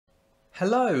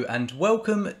Hello and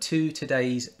welcome to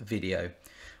today's video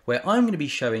where I'm going to be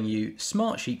showing you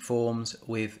Smartsheet forms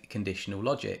with conditional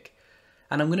logic,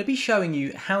 and I'm going to be showing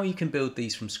you how you can build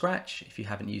these from scratch if you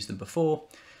haven't used them before,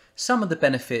 some of the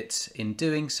benefits in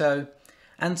doing so,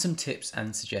 and some tips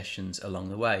and suggestions along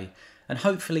the way, and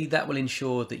hopefully that will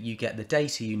ensure that you get the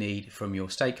data you need from your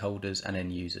stakeholders and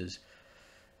end users.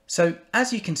 So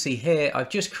as you can see here, I've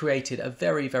just created a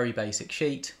very basic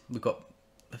sheet. We've got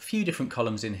a few different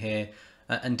columns in here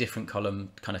and different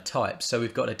column kind of types. So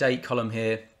we've got a date column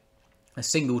here, a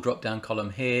single drop down column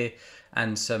here,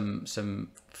 and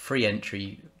some free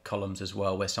entry columns as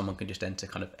well, where someone can just enter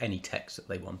kind of any text that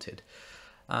they wanted.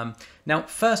 Now,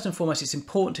 first and foremost, it's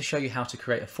important to show you how to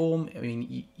create a form. I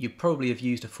mean, you probably have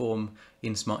used a form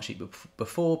in Smartsheet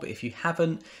before, but if you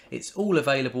haven't, it's all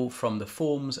available from the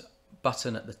Forms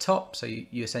button at the top. So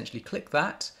you essentially click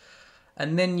that,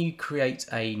 and then you create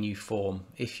a new form.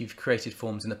 If you've created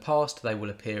forms in the past, they will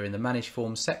appear in the Manage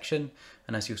Forms section.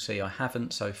 And as you'll see, I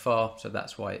haven't so far, so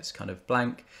that's why it's kind of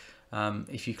blank.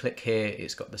 If you click here,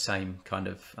 it's got the same kind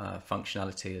of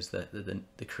functionality as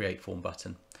the Create Form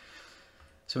button.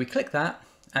 So we click that,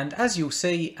 and as you'll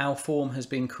see, our form has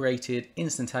been created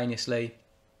instantaneously.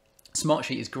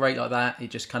 Smartsheet is great like that.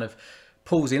 It just kind of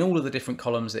pulls in all of the different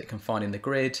columns that it can find in the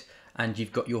grid, and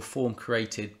you've got your form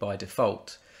created by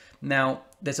default. Now,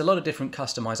 there's a lot of different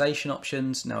customization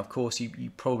options. Now, of course,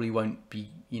 you probably won't be,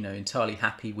 entirely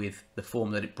happy with the form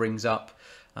that it brings up.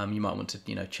 You might want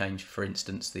to, change, for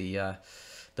instance, the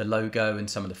logo and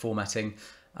some of the formatting.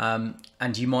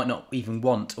 And you might not even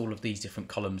want all of these different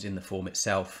columns in the form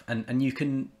itself. And you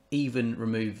can even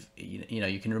remove,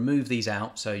 you can remove these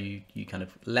out. So you kind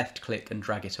of left click and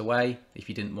drag it away if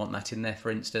you didn't want that in there, for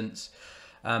instance.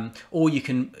 Or you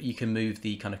can move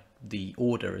the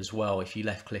order as well if you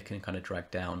left click and kind of drag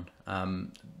down.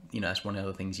 That's one of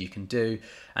the things you can do.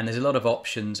 And there's a lot of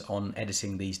options on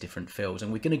editing these different fields,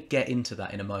 and we're going to get into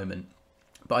that in a moment.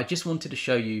 But I just wanted to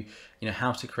show you,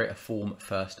 how to create a form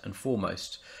first and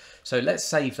foremost. So let's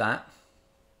save that.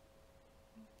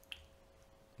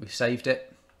 We've saved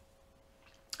it.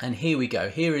 And here we go.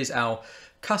 Here is our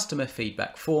customer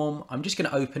feedback form. I'm just going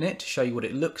to open it to show you what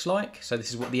it looks like. So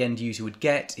this is what the end user would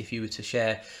get if you were to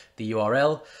share the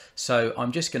URL. So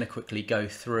I'm just going to quickly go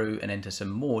through and enter some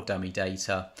more dummy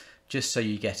data, just so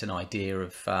you get an idea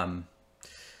of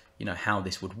how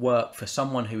this would work for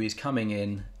someone who is coming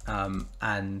in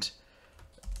and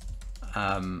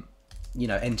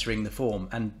entering the form.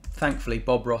 And thankfully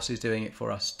Bob Ross is doing it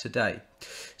for us today.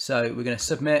 So we're going to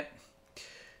submit.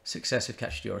 Success have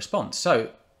captured your response. So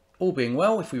all being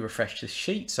well, if we refresh this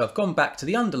sheet, so I've gone back to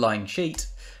the underlying sheet,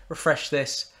 refresh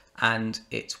this, and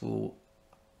it will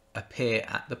appear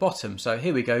at the bottom. So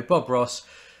here we go, Bob Ross,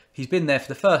 he's been there for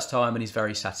the first time and he's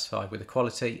very satisfied with the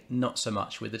quality, not so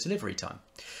much with the delivery time.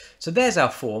 So there's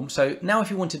our form. So now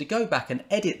if you wanted to go back and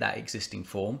edit that existing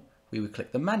form, we would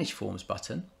click the Manage Forms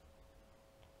button.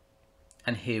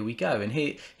 And here we go. And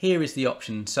here is the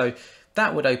option. So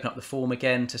that would open up the form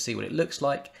again to see what it looks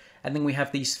like. And then we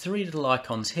have these three little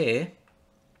icons here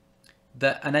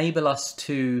that enable us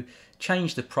to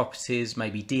change the properties,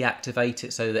 maybe deactivate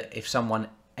it so that if someone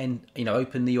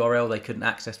opened the URL, they couldn't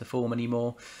access the form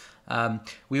anymore.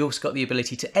 We also got the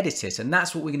ability to edit it, and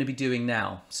that's what we're going to be doing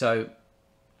now. So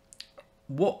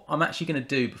what I'm actually going to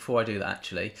do before I do that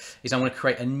actually is I'm going to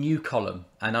create a new column,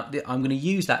 and I'm going to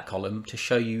use that column to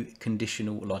show you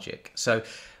conditional logic. So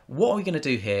what we're going to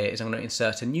do here is I'm going to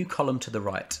insert a new column to the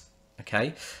right.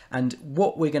 Okay, and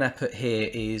what we're going to put here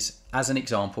is as an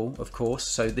example, of course,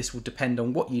 so this will depend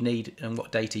on what you need and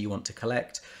what data you want to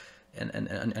collect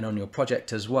and on your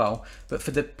project as well. But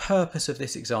for the purpose of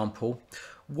this example,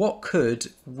 what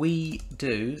could we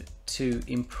do to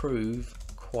improve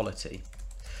quality?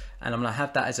 And I'm going to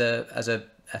have that as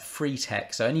a free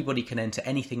text, so anybody can enter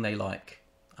anything they like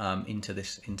into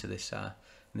this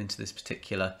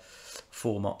particular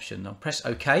form option. I'll press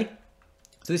OK.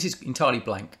 So this is entirely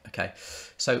blank. Okay,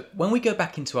 so when we go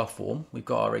back into our form, we've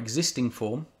got our existing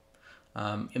form.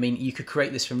 I mean, you could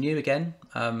create this from new again.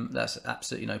 That's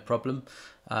absolutely no problem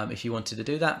if you wanted to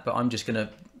do that, but I'm just going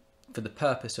to, for the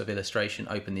purpose of illustration,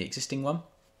 open the existing one.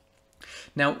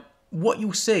 Now, what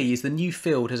you'll see is the new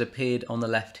field has appeared on the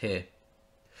left here.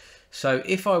 So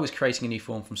if I was creating a new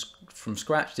form from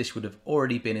scratch, this would have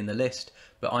already been in the list,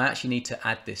 but I actually need to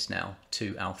add this now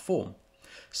to our form.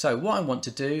 So what I want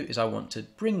to do is I want to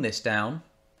bring this down,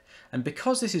 and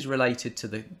because this is related to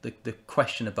the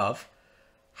question above,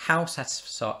 how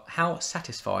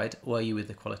satisfied were you with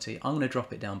the quality, I'm going to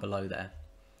drop it down below there.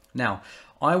 Now,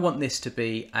 I want this to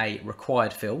be a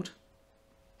required field.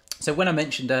 So when I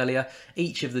mentioned earlier,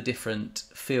 each of the different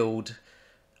field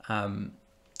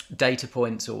data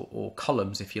points or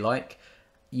columns, if you like,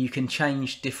 you can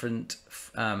change different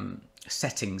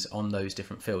settings on those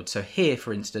different fields. So here,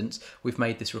 for instance, we've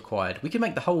made this required. We can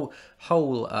make the whole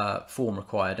form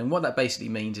required, and what that basically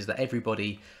means is that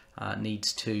everybody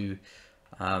needs to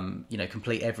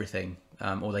complete everything,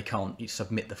 or they can't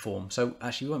submit the form. So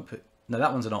actually we won't put, no,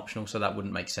 that one's an optional, so that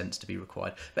wouldn't make sense to be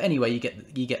required. But anyway, you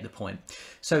get the point.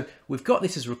 So we've got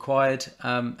this as required,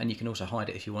 and you can also hide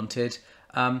it if you wanted.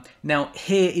 Now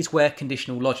here is where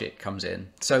conditional logic comes in.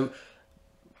 So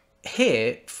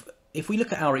here, if we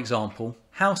look at our example,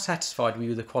 how satisfied are we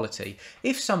with the quality?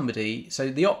 If somebody, so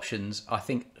the options, I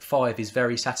think 5 is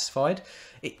very satisfied.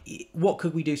 What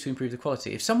could we do to improve the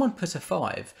quality? If someone put a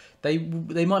 5, they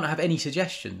might not have any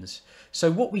suggestions. So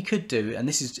what we could do, and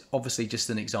this is obviously just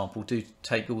an example, do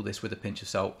take all this with a pinch of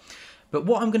salt, but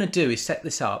what I'm going to do is set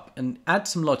this up and add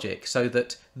some logic so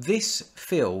that this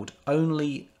field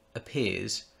only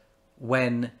appears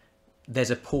when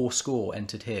there's a poor score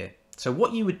entered here. So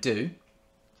what you would do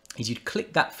is you'd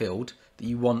click that field that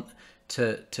you want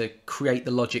to create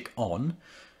the logic on,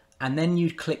 and then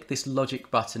you'd click this logic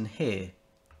button here.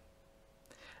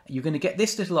 You're going to get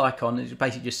this little icon. It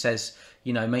basically just says,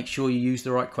 make sure you use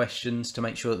the right questions to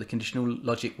make sure that the conditional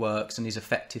logic works and is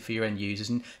effective for your end users.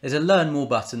 And there's a learn more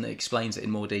button that explains it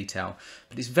in more detail,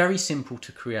 but it's very simple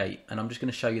to create, and I'm just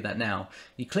going to show you that now.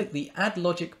 You click the add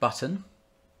logic button.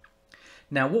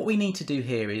 Now what we need to do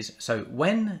here is, so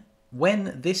when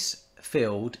this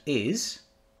field is,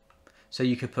 so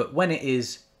you could put when it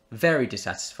is very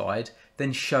dissatisfied,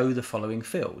 then show the following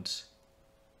fields.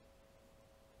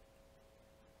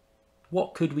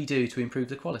 What could we do to improve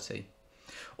the quality?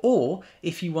 Or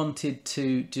if you wanted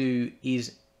to do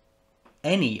is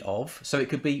any of, so it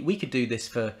could be, we could do this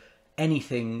for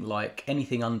anything, like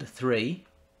anything under 3,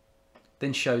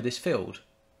 then show this field.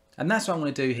 And that's what I'm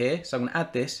going to do here. So I'm going to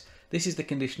add this. This is the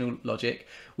conditional logic.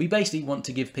 We basically want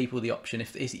to give people the option,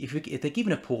 if they're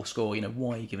given a poor score,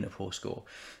 why are you giving a poor score?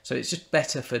 So it's just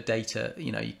better for data,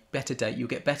 you'll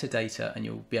get better data and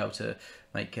you'll be able to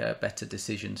make better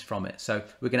decisions from it. So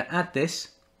we're going to add this.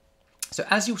 So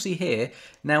as you'll see here,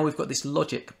 now we've got this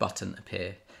logic button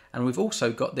appear, and we've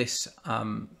also got this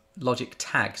logic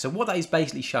tag. So what that is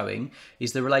basically showing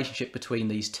is the relationship between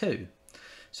these two.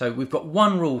 So we've got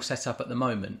one rule set up at the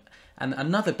moment. And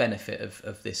another benefit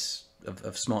of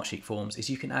Smartsheet forms is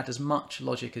you can add as much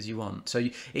logic as you want. So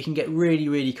it can get really,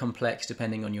 really complex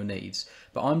depending on your needs.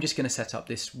 But I'm just going to set up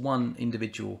this one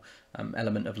individual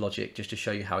element of logic just to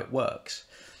show you how it works.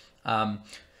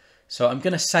 So I'm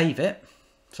going to save it.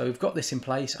 So we've got this in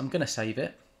place. I'm going to save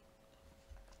it.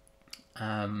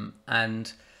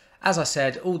 And as I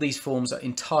said, all these forms are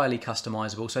entirely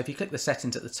customizable. So if you click the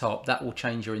settings at the top, that will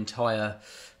change your entire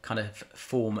kind of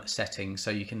form settings. So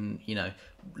you can,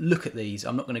 look at these.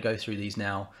 I'm not going to go through these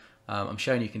now. I'm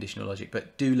showing you conditional logic,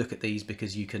 but do look at these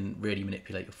because you can really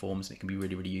manipulate your forms and it can be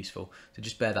really, really useful. So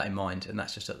just bear that in mind, and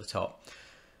that's just at the top.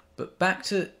 But back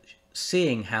to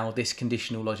seeing how this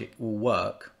conditional logic will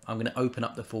work, I'm going to open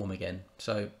up the form again.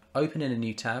 So open in a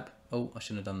new tab. Oh, I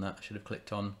shouldn't have done that. I should have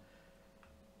clicked on.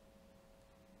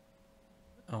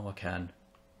 Oh, I can.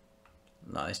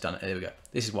 No, it's done it. There we go.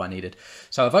 This is what I needed.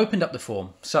 So I've opened up the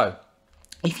form. So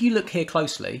if you look here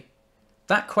closely,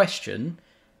 that question,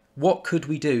 what could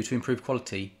we do to improve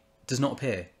quality, does not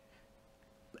appear.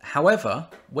 However,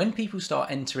 when people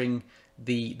start entering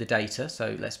the data,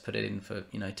 so let's put it in for,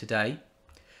 today,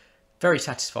 very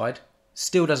satisfied,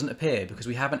 still doesn't appear because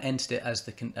we haven't entered it as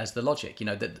the logic,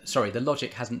 the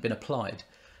logic hasn't been applied.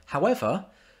 However,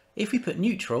 if we put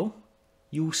neutral,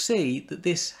 you'll see that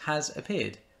this has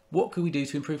appeared. What could we do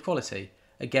to improve quality?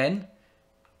 Again,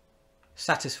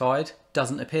 satisfied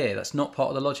doesn't appear. That's not part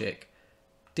of the logic.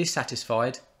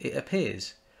 Dissatisfied, it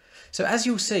appears. So as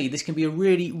you'll see, this can be a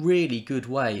really, really good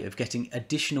way of getting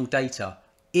additional data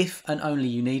if and only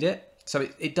you need it. So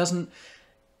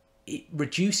it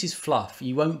reduces fluff.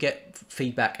 You won't get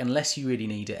feedback unless you really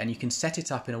need it, and you can set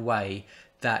it up in a way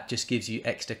that just gives you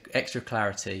extra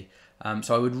clarity.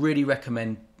 So I would really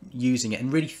recommend using it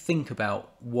and really think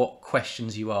about what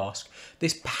questions you ask.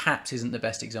 This perhaps isn't the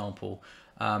best example,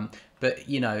 but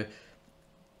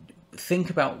think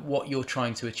about what you're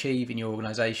trying to achieve in your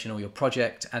organization or your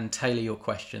project and tailor your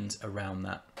questions around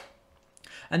that.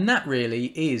 And that really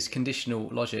is conditional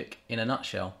logic in a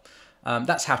nutshell.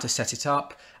 That's how to set it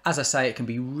up. As I say, it can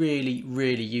be really,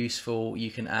 really useful.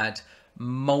 You can add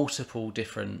multiple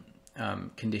different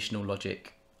conditional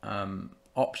logic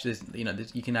options. You know,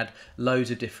 you can add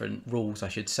loads of different rules, I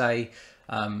should say.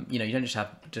 You know, you don't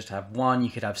just have one, you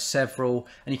could have several,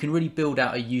 and you can really build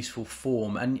out a useful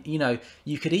form. And you know,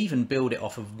 you could even build it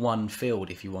off of one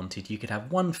field if you wanted. You could have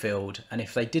one field, and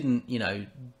if they didn't, you know,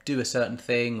 do a certain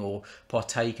thing or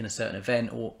partake in a certain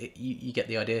event, or you get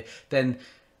the idea, then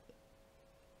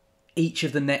each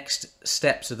of the next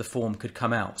steps of the form could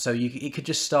come out. So it could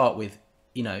just start with,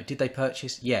 you know, did they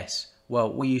purchase? Yes.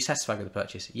 Well, were you satisfied with the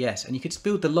purchase? Yes. And you could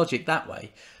build the logic that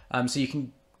way. So you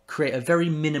can create a very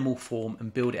minimal form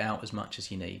and build it out as much as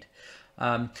you need.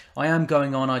 I am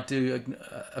going on, I do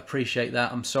appreciate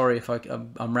that. I'm sorry if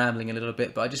I'm rambling a little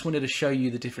bit, but I just wanted to show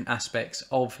you the different aspects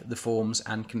of the forms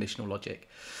and conditional logic.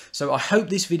 So I hope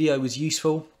this video was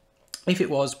useful. If it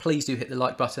was, please do hit the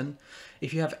like button.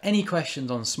 If you have any questions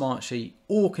on Smartsheet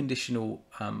or conditional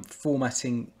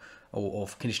formatting, or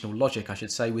conditional logic, I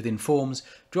should say, within forms,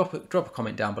 drop a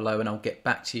comment down below and I'll get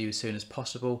back to you as soon as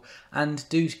possible. And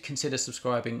do consider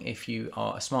subscribing if you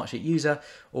are a Smartsheet user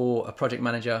or a project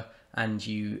manager and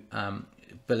you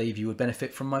believe you would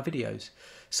benefit from my videos.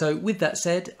 So with that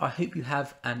said, I hope you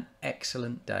have an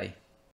excellent day.